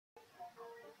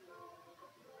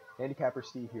Handicapper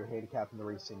Steve here, handicapping the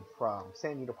racing from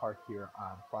San Anita Park here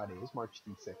on Friday, is March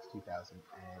D6,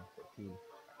 2015.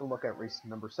 We'll look at race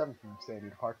number 7 from San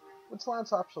Anita Park, with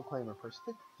Lance optional claimer for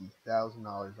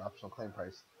 $50,000 optional claim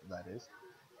price, that is.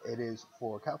 It is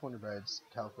for California Breds,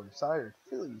 California Sire,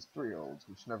 Fillies, 3-year-olds,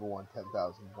 which never won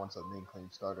 10,000 once a main claim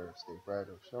starter, state bred,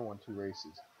 or which never won 2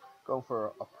 races, going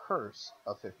for a purse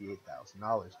of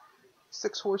 $58,000.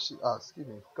 6 horses,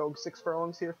 going 6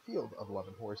 furlongs here, field of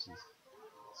 11 horses.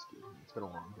 Excuse me, it's been a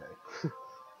long day.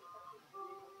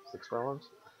 6 furlongs,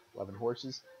 11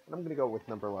 horses, and I'm going to go with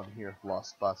number 11 here,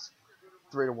 Lost Bus.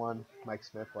 3-1, Mike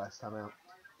Smith last time out.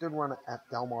 Did run at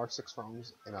Del Mar 6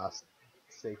 furlongs in a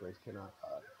stake race. Cannot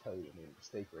tell you the name of the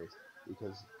stake race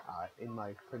because in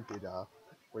my printed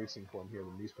racing form here in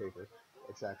the newspaper,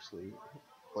 it's actually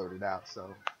blurted out, so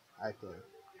I have to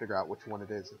figure out which one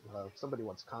it is. If somebody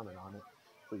wants to comment on it,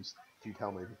 please do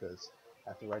tell me because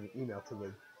I have to write an email to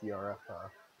the DRF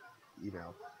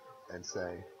email and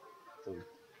say so we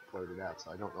blurted out,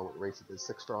 so I don't know what race it is.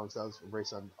 6 furlongs, that was a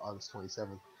race on August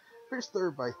 27th. Finished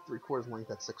third by 3/4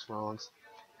 length at 6 furlongs.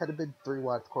 Had a bid 3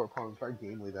 wide quarter ponies, very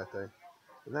gamely that day.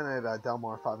 And then I had Del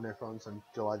Mar 5.5 furlongs on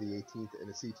July the 18th in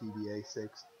a CTBA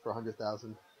 6 for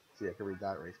 100,000. See, I can read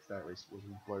that race because that race was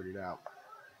blurted out.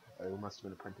 It must have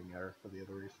been a printing error for the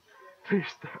other race.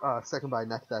 Finished second by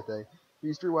neck that day.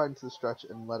 Used 3 wide into the stretch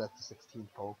and led at the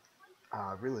 16th pole.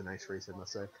 Really nice race, I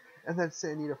must say. And then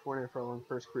San Anita 4.5 furlong,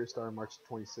 first career star on March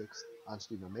 26th.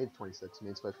 May 26th,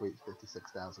 main special weight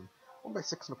 56,000. Won by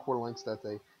 6.25 lengths that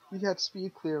day. He had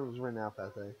speed clear and was written out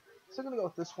that day. So I'm going to go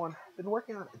with this one. Been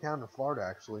working out down in Florida,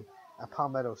 actually, at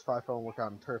Palm Meadows 5 furlong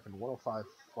workout on turf and 105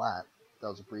 flat. That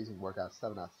was a breezing workout,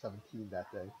 7 out of 17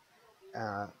 that day.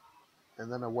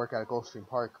 And then a workout at Gulfstream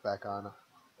Park back on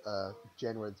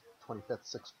January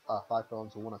 25th, 5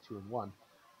 furlongs, 102 and 1.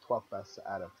 12th best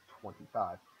out of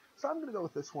 25. So I'm going to go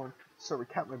with this one. So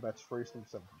recap my bets for Eastern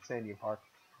 7 from San Diego Park.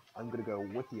 I'm going to go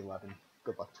with the 11.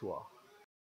 Good luck to all.